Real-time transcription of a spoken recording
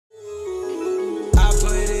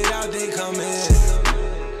Yo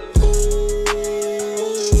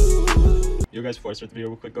guys, before I start the video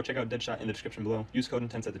real quick, go check out Deadshot in the description below. Use code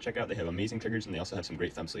INTENSE at the checkout. They have amazing triggers and they also have some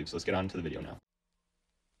great thumb sleeves. So let's get on to the video now.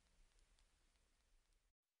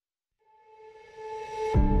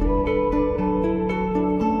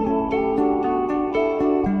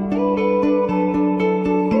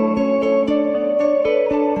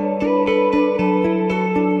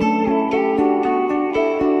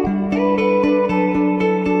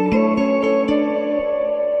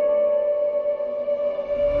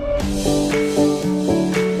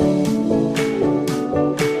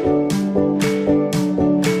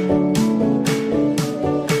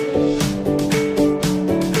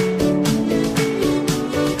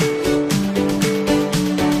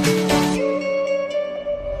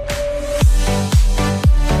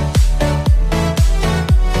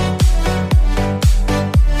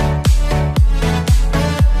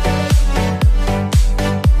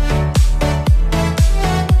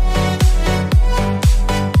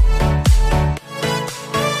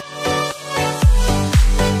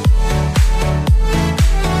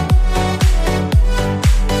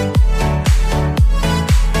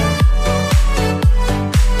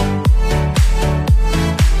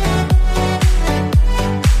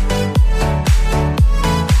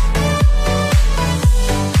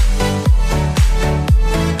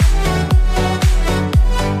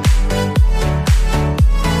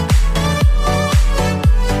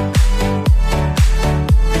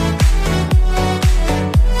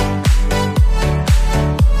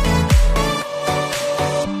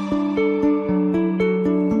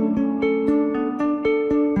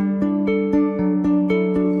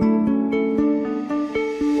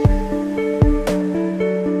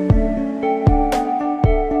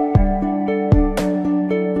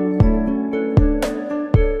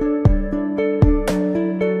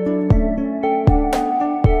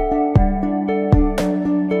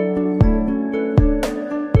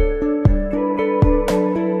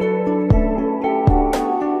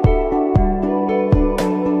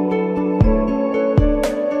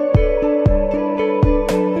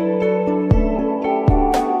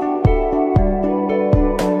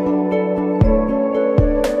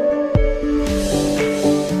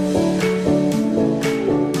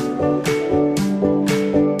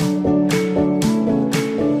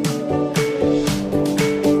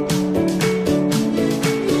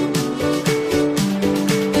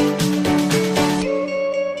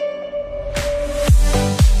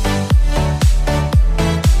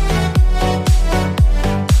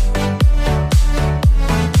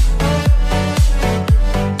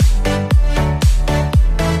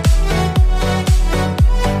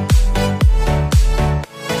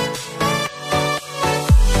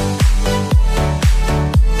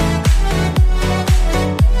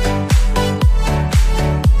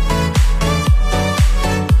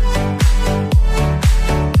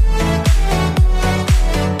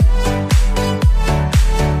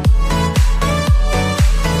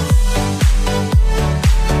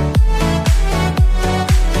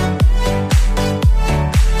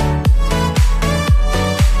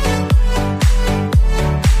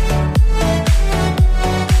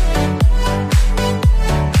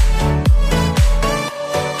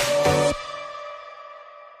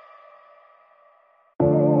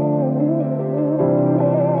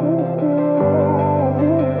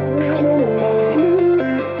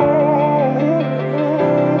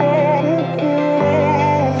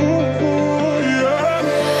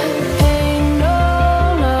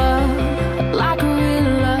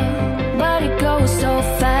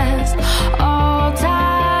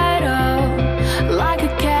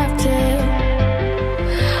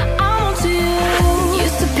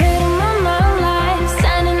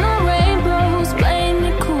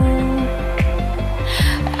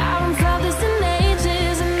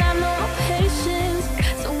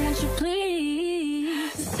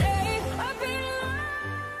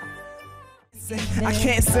 I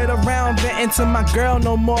can't sit around venting to my girl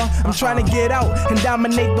no more. I'm trying to get out and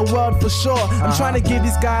dominate the world for sure. I'm trying to give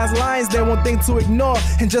these guys lines they won't think to ignore.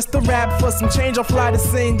 And just to rap for some change, I'll fly to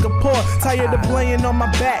Singapore. Tired of laying on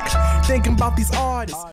my back, thinking about these artists.